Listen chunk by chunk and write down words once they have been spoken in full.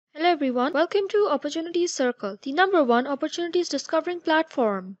everyone, welcome to Opportunities Circle, the #1 opportunities discovering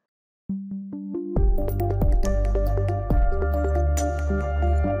platform.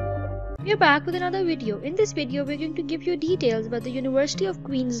 We're back with another video. In this video, we're going to give you details about the University of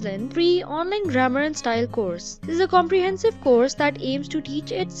Queensland free online grammar and style course. This is a comprehensive course that aims to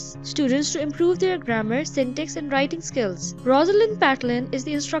teach its students to improve their grammar, syntax, and writing skills. Rosalyn Petelin is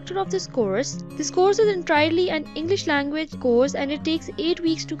the instructor of this course. This course is entirely an English language course and it takes 8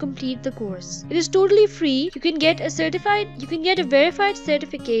 weeks to complete the course. It is totally free. You can get a verified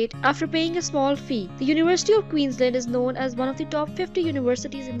certificate after paying a small fee. The University of Queensland is known as one of the top 50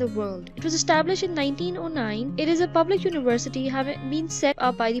 universities in the world. It was established in 1909. It is a public university having been set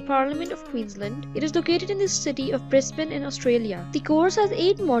up by the Parliament of Queensland. It is located in the city of Brisbane in Australia. The course has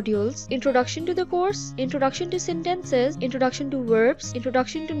 8 modules: Introduction to the course, Introduction to sentences, Introduction to verbs,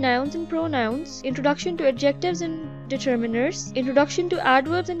 Introduction to nouns and pronouns, Introduction to adjectives and determiners, Introduction to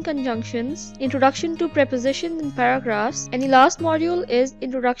adverbs and conjunctions, Introduction to prepositions and paragraphs, and the last module is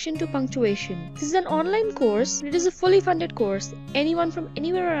Introduction to punctuation. This is an online course. It is a fully funded course. Anyone from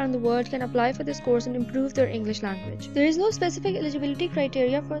anywhere around the world can apply for this course and improve their English language. There is no specific eligibility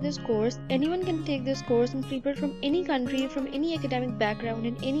criteria for this course. Anyone can take this course, and people from any country, from any academic background,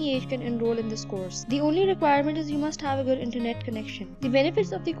 and any age can enroll in this course. The only requirement is you must have a good internet connection. The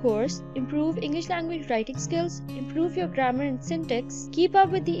benefits of the course: improve English language writing skills, improve your grammar and syntax, keep up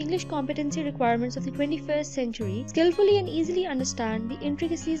with the English competency requirements of the 21st century, skillfully and easily understand the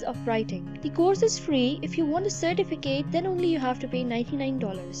intricacies of writing. The course is free. If you want a certificate, then only you have to pay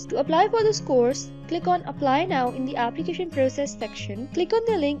 $99. To apply for this course, click on Apply Now in the application process section. Click on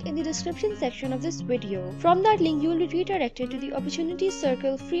the link in the description section of this video. From that link, you will be redirected to the Opportunities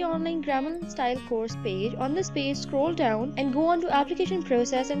Circle free online grammar and style course page. On this page, scroll down and go on to Application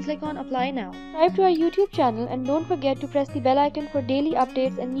Process and click on Apply Now. Subscribe to our YouTube channel and don't forget to press the bell icon for daily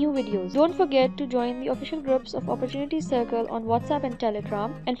updates and new videos. Don't forget to join the official groups of Opportunities Circle on WhatsApp and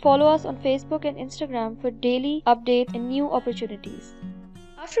Telegram, and follow us on Facebook and Instagram for daily updates and new opportunities.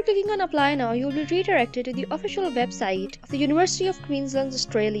 After clicking on Apply Now, you will be redirected to the official website of the University of Queensland,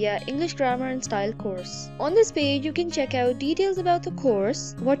 Australia English Grammar and Style course. On this page, you can check out details about the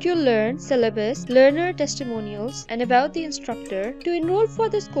course, what you'll learn, syllabus, learner testimonials, and about the instructor. To enroll for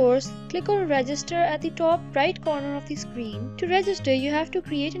this course, click on Register at the top right corner of the screen. To register, you have to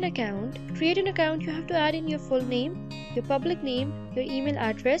create an account. To create an account, you have to add in your full name, your public name, your email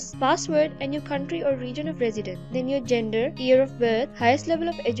address, password, and your country or region of residence. Then your gender, year of birth, highest level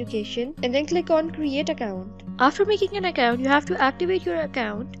of education, and then click on Create Account. After making an account, you have to activate your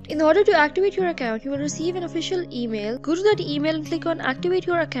account. In order to activate your account, you will receive an official email. Go to that email and click on Activate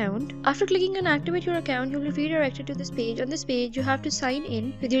Your Account. After clicking on Activate Your Account, you will be redirected to this page. On this page, you have to sign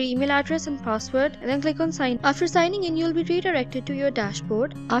in with your email address and password, and then click on Sign. After signing in, you will be redirected to your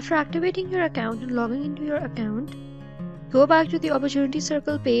dashboard. After activating your account and logging into your account, go back to the Opportunity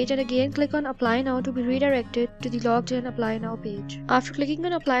Circle page and again click on Apply Now to be redirected to the Logged In Apply Now page. After clicking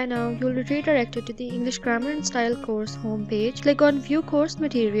on Apply Now, you will be redirected to the English Grammar and Style course homepage. Click on View Course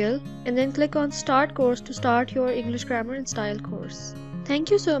Material and then click on Start Course to start your English Grammar and Style course.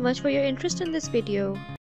 Thank you so much for your interest in this video.